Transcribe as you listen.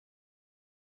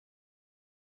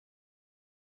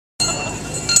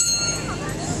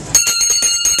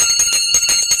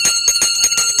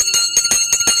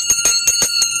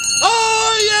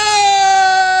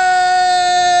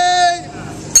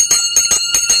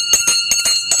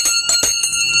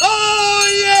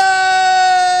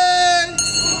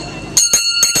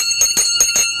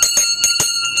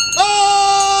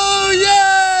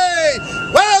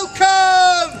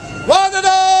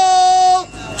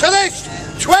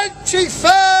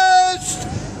31st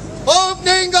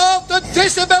opening of the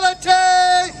Disability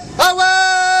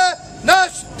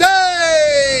Awareness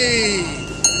Day.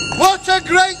 What a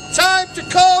great time to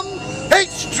come.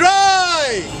 It's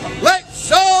dry. Let's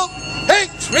hope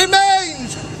it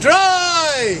remains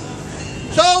dry.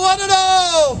 So one and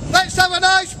all, let's have a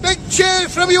nice big cheer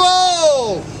from you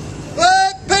all.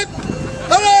 Pip,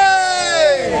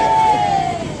 hooray!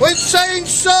 With saying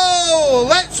so,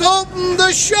 let's open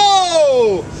the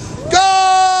show.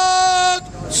 God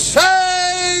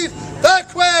save the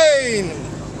Queen.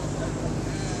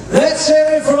 Let's hear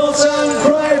it for our town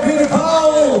crier, Peter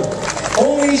Powell.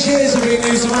 All these years of being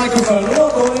used a microphone, and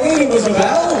what all we needed was a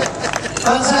bell.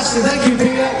 Fantastic, thank you,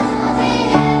 Peter.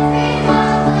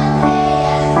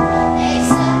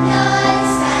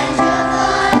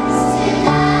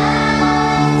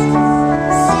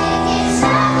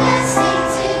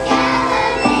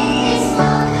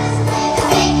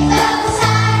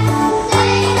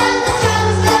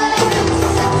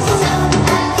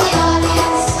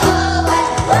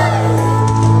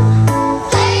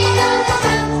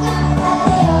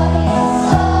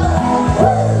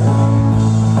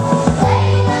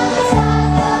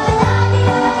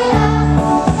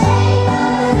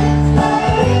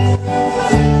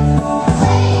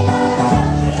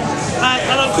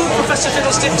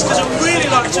 Because I really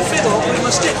like to fiddle with my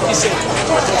stick, you see.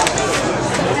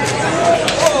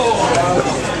 Oh!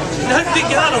 I hope you didn't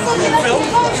get that on film.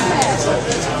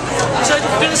 So,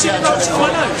 didn't see the notes on my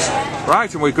nose.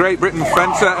 Right, and with Great Britain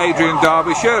fencer Adrian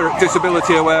Derbyshire at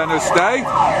Disability Awareness Day,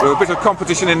 with a bit of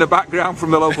competition in the background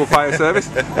from the local fire service.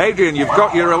 Adrian, you've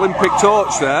got your Olympic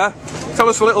torch there. Tell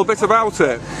us a little bit about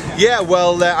it. Yeah,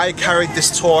 well, I carried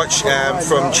this torch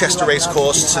from Chester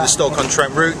Racecourse to the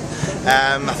Stoke-on-Trent route.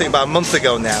 I think about a month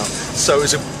ago now. So it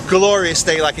was a glorious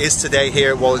day like it is today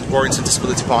here at Warrington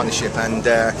Disability Partnership, and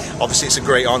obviously it's a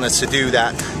great honour to do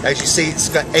that. As you see, it's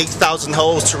got 8,000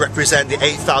 holes to represent the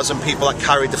 8,000 people that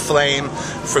carried the flame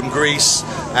from Greece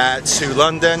to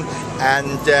London,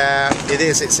 and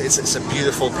it's a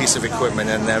beautiful piece of equipment,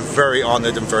 and they're very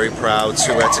honoured and very proud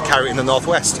to carry it in the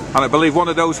Northwest. And I believe one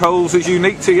of those holes is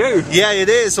unique to you. Yeah, it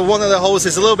is. So one of the holes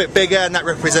is a little bit bigger, and that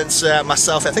represents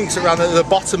myself. I think it's around the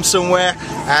bottom somewhere,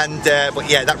 and but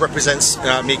yeah, that represents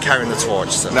me carrying the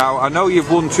torch. So. Now, I know you've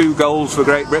won 2 golds for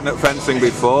Great Britain at fencing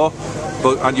before,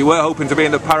 and you were hoping to be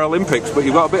in the Paralympics, but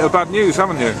you've got a bit of bad news,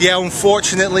 haven't you? Yeah,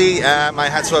 unfortunately, I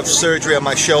had to have surgery on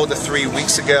my shoulder 3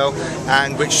 weeks ago,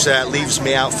 and which leaves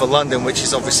me out for London, which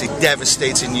is obviously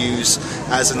devastating news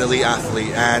as an elite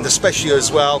athlete, and especially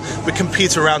as well, we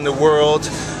compete around the world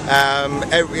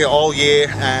all year,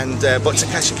 and but to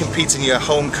actually compete in your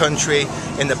home country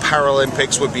in the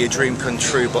Paralympics would be a dream come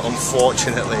true. But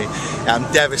unfortunately, I'm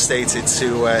devastated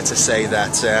to say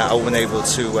that I wasn't able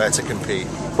to compete.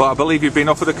 But I believe you've been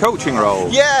offered a coaching role.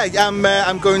 Yeah,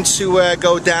 I'm going to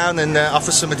go down and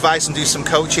offer some advice and do some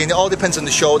coaching. It all depends on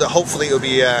the shoulder. Hopefully it'll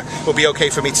be okay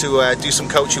for me to do some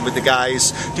coaching with the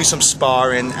guys, do some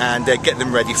sparring, and get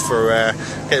them ready for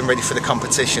the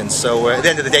competition. So at the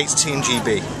end of the day, it's Team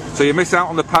GB. So you miss out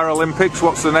on the Paralympics.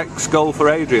 What's the next goal for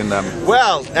Adrian then?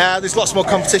 Well, there's lots more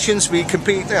competitions. We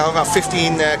compete about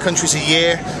 15 countries a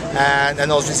year, and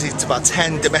obviously it's about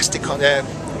 10 domestic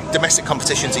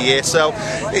competitions a year. So,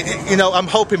 you know, I'm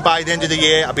hoping by the end of the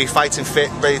year I'll be fighting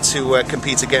fit, ready to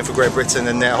compete again for Great Britain,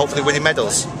 and hopefully winning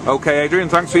medals. Okay, Adrian,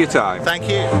 thanks for your time. Thank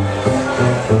you.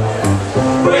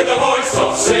 With a voice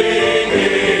of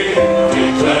singing,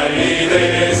 declare ye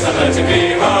this and let it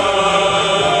be heard.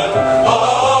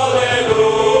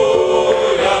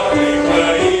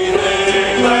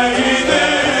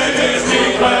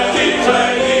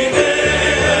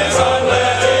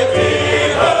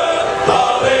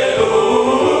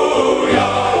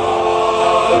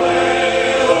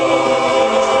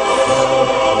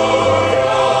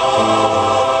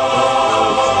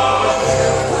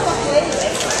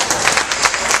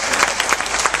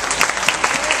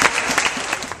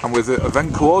 And with the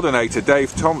event coordinator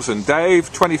Dave Thompson.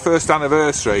 Dave, 21st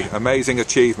anniversary, amazing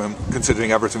achievement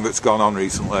considering everything that's gone on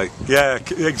recently. Yeah,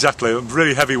 exactly. A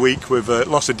really heavy week. We've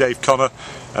lost of Dave Connor,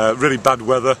 really bad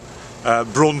weather.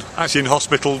 Brun actually in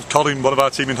hospital, Colin, one of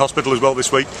our team, in hospital as well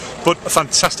this week, but a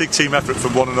fantastic team effort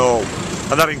from one and all,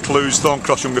 and that includes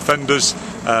Thorncross Young Offenders,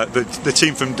 the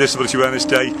team from Disability Awareness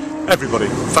Day, everybody,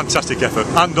 fantastic effort,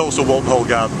 and also Walton Hall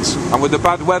Gardens. And with the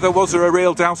bad weather, was there a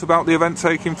real doubt about the event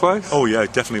taking place? Oh yeah,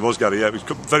 it definitely was, Gary. Yeah, it was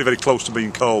very, very close to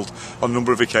being called on a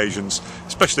number of occasions,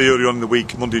 especially earlier on in the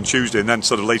week, Monday and Tuesday, and then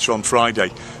sort of later on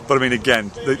Friday. But I mean,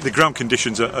 again, the ground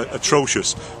conditions are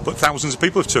atrocious, but thousands of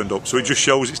people have turned up, so it just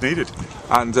shows it's needed.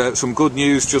 And some good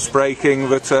news just breaking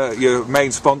that your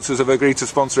main sponsors have agreed to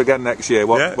sponsor again next year.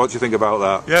 What do you think about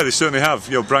that? Yeah, they certainly have.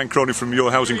 You know, Brian Cronin from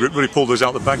Your Housing Group really pulled us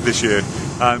out the bag this year,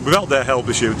 and without their help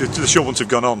this year, the show wouldn't have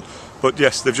gone on. But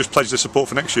yes, they've just pledged their support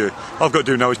for next year. All I've got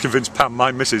to do now is convince Pam,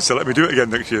 my missus, to let me do it again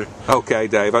next year. Okay,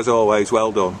 Dave, as always,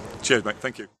 well done. Cheers, mate.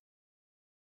 Thank you.